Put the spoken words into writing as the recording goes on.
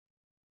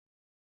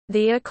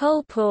The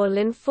École pour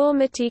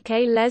l'informatique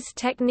et les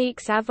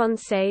techniques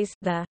avancées,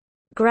 the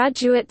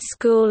Graduate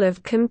School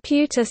of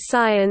Computer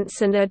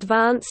Science and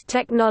Advanced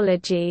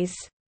Technologies,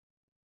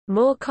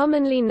 more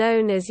commonly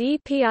known as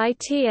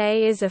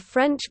EPITA, is a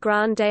French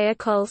grande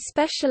école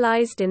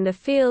specialized in the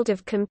field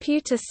of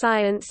computer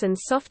science and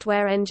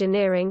software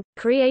engineering,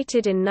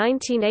 created in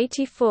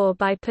 1984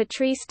 by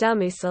Patrice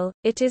Dumusel.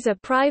 It is a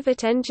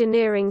private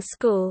engineering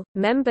school,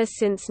 member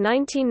since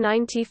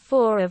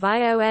 1994 of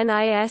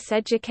IONIS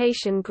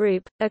Education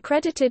Group,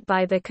 accredited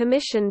by the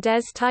Commission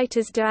des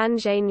Titres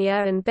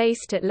d'Ingénieur and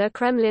based at Le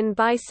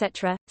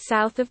Kremlin-Bicêtre,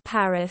 south of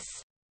Paris.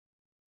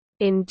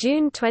 In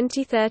June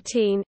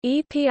 2013,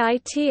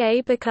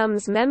 EPITA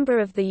becomes member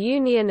of the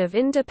Union of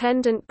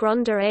Independent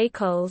Grandes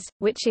Écoles,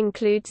 which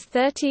includes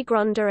 30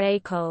 Grandes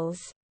Écoles.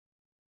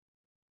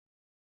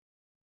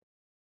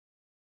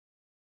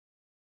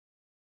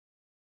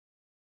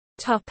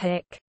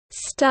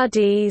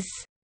 Studies.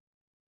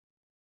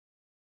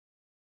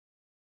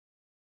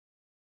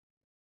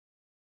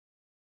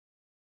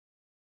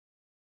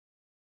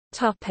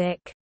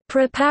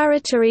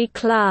 Preparatory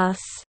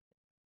class.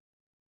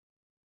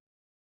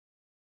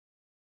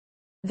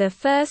 The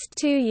first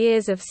 2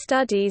 years of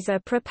studies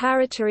are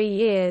preparatory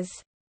years.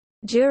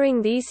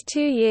 During these 2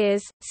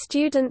 years,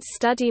 students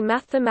study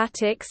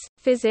mathematics,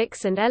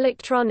 physics and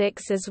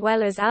electronics as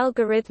well as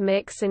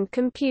algorithmics and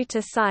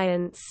computer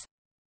science.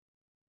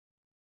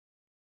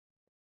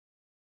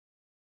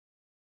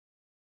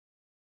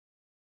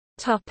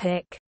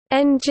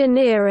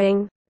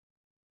 Engineering.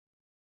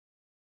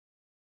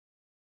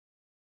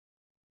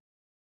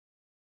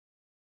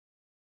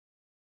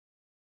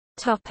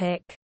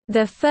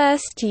 The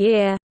first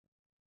year.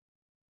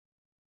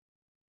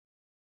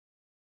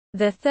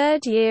 The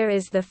third year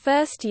is the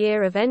first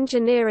year of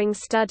engineering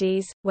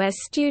studies, where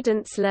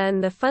students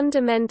learn the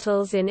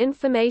fundamentals in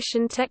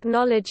information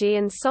technology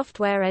and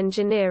software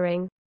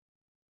engineering.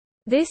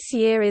 This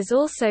year is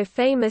also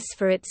famous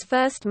for its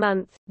first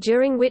month,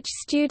 during which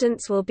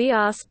students will be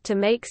asked to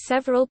make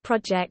several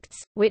projects,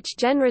 which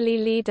generally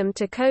lead them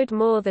to code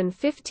more than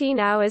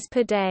 15 hours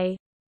per day.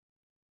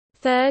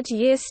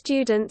 Third-year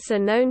students are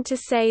known to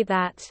say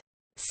that,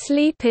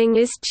 "sleeping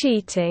is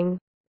cheating,"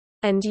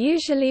 and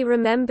usually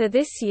remember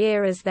this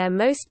year as their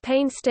most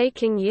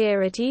painstaking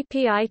year at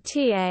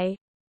EPITA.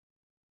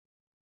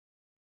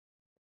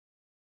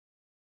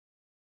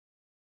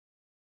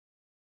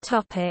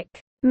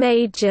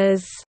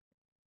 Majors.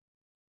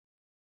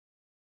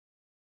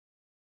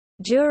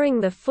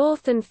 During the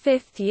 4th and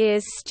 5th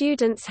years,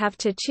 students have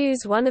to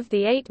choose one of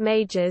the 8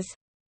 majors: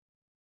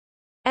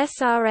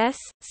 SRS,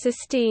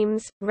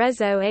 Systems,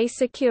 Réseau et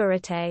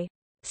Sécurité,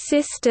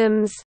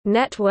 Systems,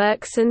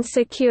 Networks and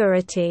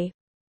Security.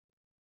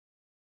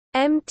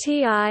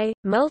 MTI,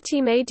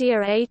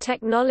 Multimédia et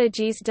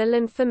Technologies de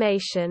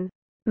l'Information,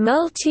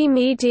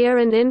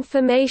 Multimedia and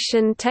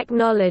Information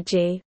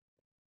Technology.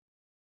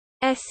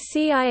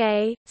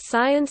 SCIA,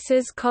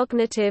 Sciences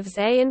Cognitives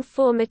et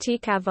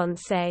Informatique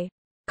Avancée,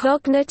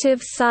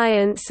 Cognitive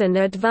Science and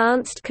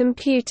Advanced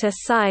Computer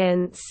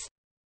Science.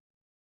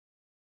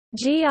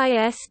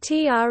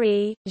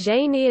 GISTRE,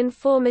 Génie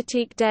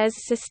informatique des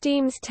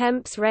systèmes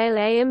temporels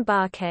et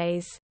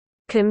embarqués,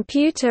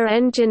 Computer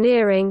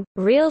Engineering,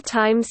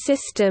 Real-Time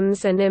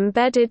Systems and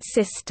Embedded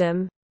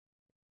System.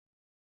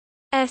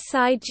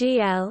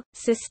 SIGL,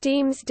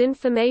 Systèmes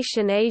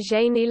d'Information et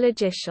Génie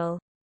Logiciel,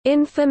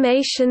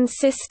 Information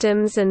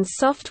Systems and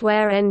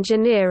Software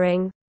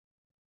Engineering.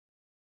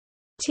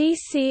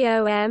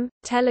 TCOM,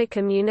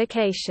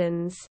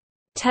 Telecommunications,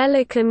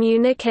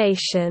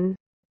 Telecommunication.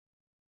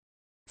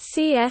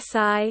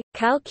 CSI,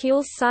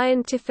 Calcul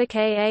Scientifique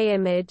et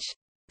Image,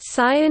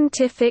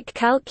 Scientific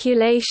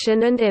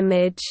Calculation and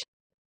Image.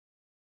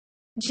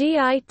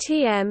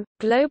 GITM,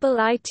 Global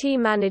IT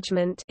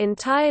Management,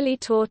 entirely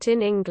taught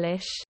in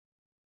English.